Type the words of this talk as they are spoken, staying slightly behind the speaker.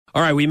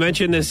All right, we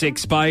mentioned this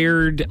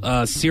expired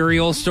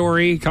cereal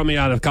story coming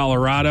out of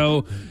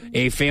Colorado.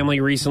 A family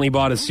recently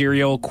bought a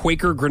cereal,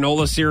 Quaker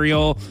granola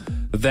cereal,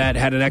 that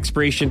had an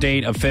expiration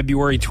date of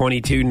February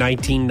 22,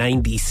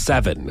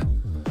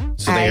 1997.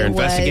 So they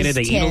investigated.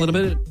 They eat a little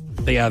bit.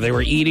 Yeah, they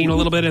were eating a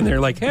little bit, and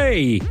they're like,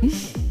 hey,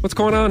 what's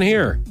going on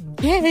here?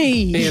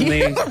 Hey. And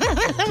they,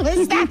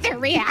 was that their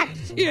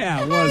reaction?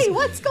 Yeah, it was. Hey,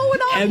 what's going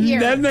on here?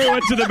 And then they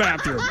went to the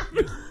bathroom.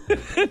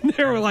 And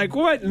they were like,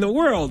 what in the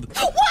world?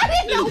 What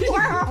in the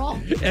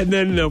world? And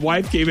then the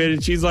wife came in,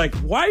 and she's like,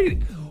 why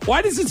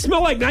does it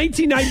smell like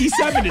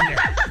 1997 in there?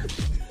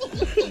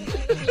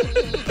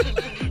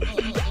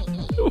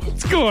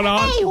 What's going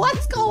on? Hey,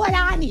 what's going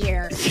on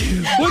here?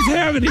 What's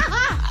happening?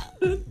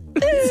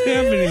 What's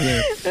happening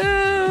here?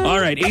 All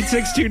right,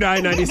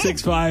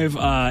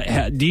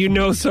 862-996-5. Do you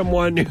know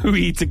someone who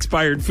eats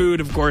expired food?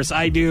 Of course,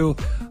 I do.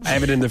 I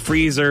have it in the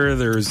freezer.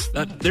 There's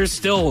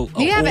still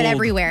You have it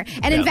everywhere.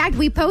 And in fact,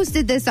 we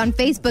posted this on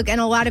Facebook, and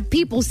a lot of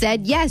people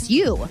said, yes,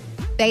 you.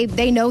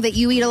 They know that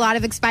you eat a lot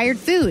of expired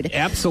food.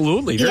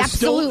 Absolutely. There's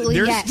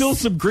still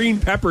some green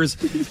peppers.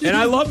 And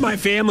I love my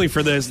family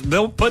for this.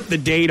 They'll put the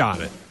date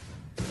on it.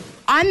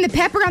 On the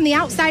pepper, on the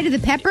outside of the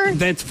pepper?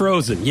 That's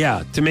frozen,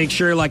 yeah. To make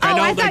sure, like, I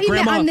know, I thought like you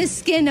Grandma... meant on the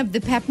skin of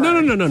the pepper.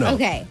 No.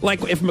 Okay.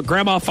 Like, if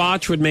Grandma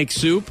Foch would make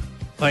soup,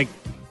 like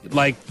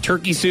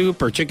turkey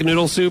soup or chicken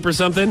noodle soup or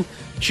something,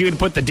 she would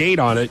put the date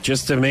on it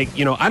just to make,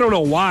 I don't know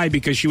why,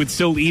 because she would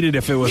still eat it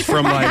if it was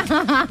from,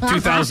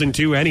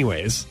 2002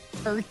 anyways.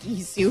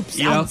 Turkey soup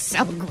sounds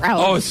so gross.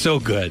 Oh, it's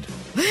so good.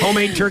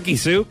 Homemade turkey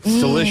soup,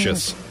 it's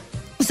delicious.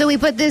 So we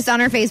put this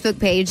on our Facebook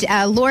page.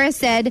 Laura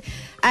said,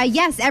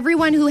 yes,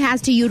 everyone who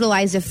has to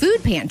utilize a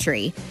food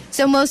pantry.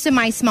 So most of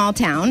my small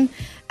town.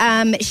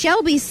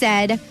 Shelby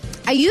said,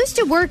 I used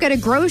to work at a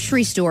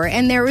grocery store,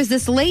 and there was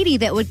this lady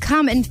that would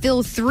come and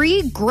fill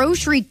 3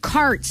 grocery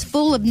carts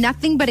full of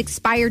nothing but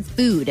expired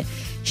food.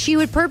 She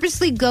would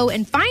purposely go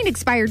and find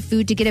expired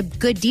food to get a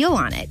good deal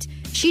on it.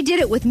 She did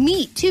it with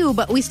meat, too,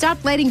 but we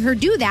stopped letting her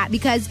do that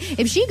because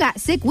if she got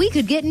sick, we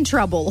could get in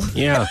trouble.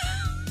 Yeah.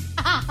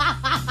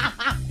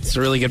 It's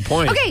a really good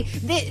point. Okay,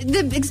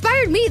 the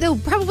expired meat, though,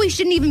 probably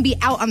shouldn't even be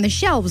out on the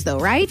shelves, though,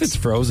 right? If it's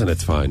frozen,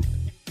 it's fine.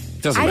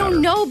 Doesn't matter. I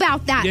don't know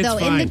about that, It's though.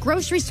 fine. In the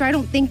grocery store, I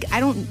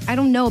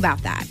don't know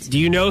about that. Do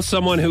you know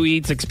someone who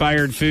eats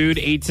expired food?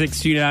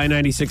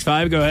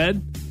 862-996-5. Go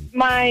ahead.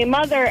 My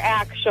mother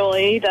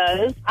actually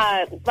does.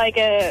 Like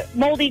a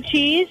moldy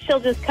cheese, she'll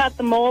just cut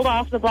the mold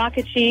off the block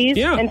of cheese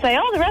and say,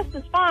 oh, the rest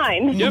is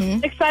fine.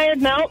 Yep.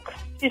 Expired milk,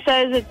 she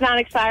says it's not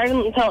expired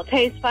until it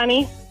tastes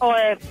funny.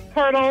 Or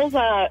turtles,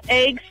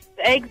 eggs.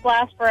 Eggs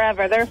last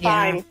forever. They're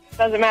fine.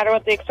 Doesn't matter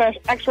what the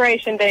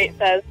expiration date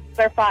says.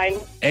 They're fine.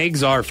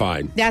 Eggs are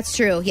fine. That's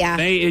true, yeah.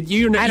 I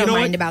don't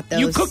mind about those.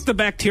 You cook the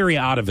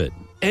bacteria out of it.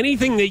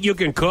 Anything that you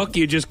can cook,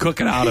 you just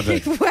cook it out of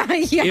it. Well,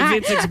 yeah.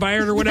 If it's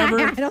expired or whatever.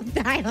 I don't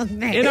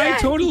think. And I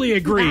totally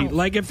agree. No.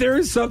 Like, if there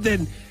is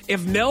something,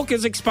 if milk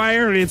is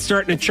expired and it's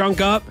starting to chunk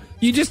up,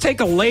 you just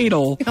take a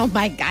ladle. Oh,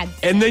 my God.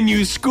 And then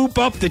you scoop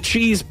up the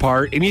cheese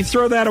part, and you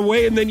throw that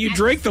away, and then you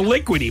drink the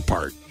liquidy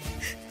part.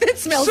 It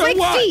smells So like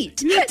what?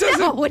 feet. No.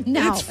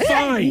 It's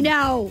fine.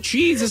 No.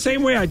 Cheese, the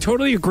same way. I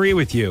totally agree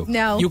with you.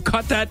 No. You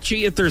cut that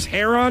cheese. If there's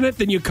hair on it,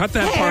 then you cut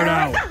that part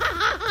out.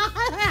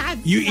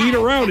 You eat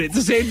around it. It's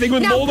the same thing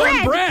with mold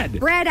on bread.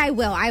 Bread, I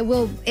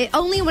will.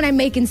 Only when I'm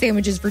making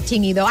sandwiches for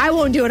Tingy, though. I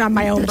won't do it on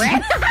my own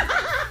bread.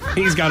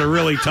 He's got a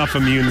really tough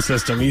immune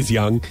system. He's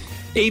young.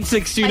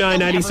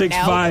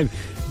 862-996-5.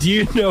 Do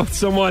you know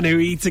someone who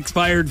eats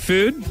expired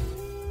food?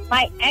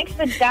 My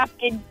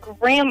ex-adopted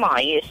grandma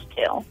used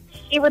to.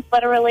 She would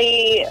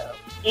literally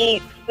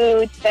eat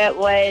food that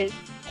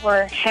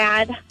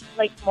had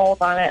like mold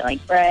on it,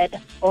 like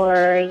bread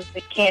or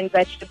the canned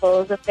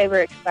vegetables if they were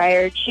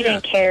expired. She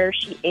didn't care.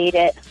 She ate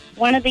it.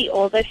 One of the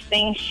oldest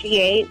things she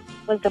ate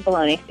was the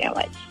bologna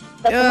sandwich.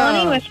 The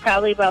bologna was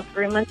probably about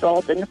 3 months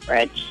old in the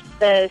fridge.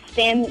 The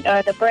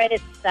bread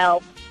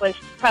itself was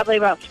probably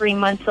about 3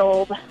 months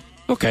old.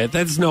 Okay,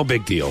 that's no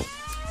big deal.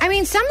 I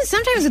mean,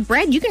 sometimes with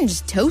bread, you can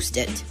just toast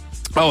it.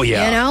 Oh,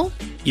 yeah. You know?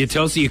 You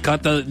toast it, you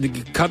cut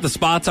the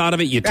spots out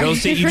of it, you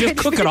toast it, you just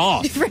cook it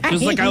off. Right.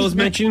 Just like I was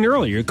mentioning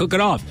earlier, you cook it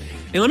off.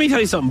 And let me tell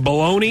you something,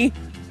 bologna,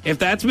 if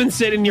that's been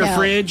sitting in your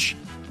fridge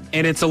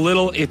and it's a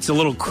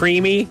little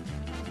creamy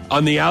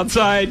on the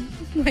outside,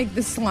 like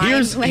the slime.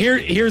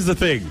 Here's the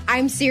thing.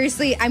 I'm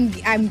seriously,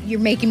 you're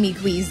making me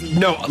queasy.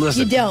 No,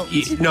 listen. You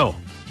don't. No.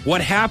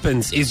 What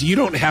happens is you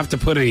don't have to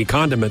put any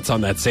condiments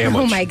on that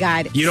sandwich. Oh, my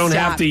God. You don't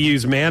Stop. have to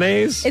use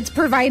mayonnaise. It's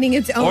providing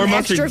its own or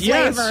mustard. extra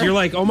flavor. Yes, you're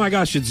like, oh, my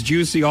gosh, it's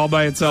juicy all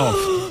by itself.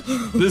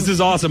 This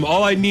is awesome.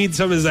 All I need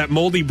is that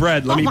moldy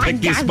bread. Let me pick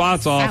these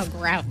spots off. So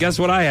gross. Guess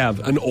what I have?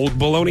 An old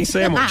bologna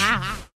sandwich.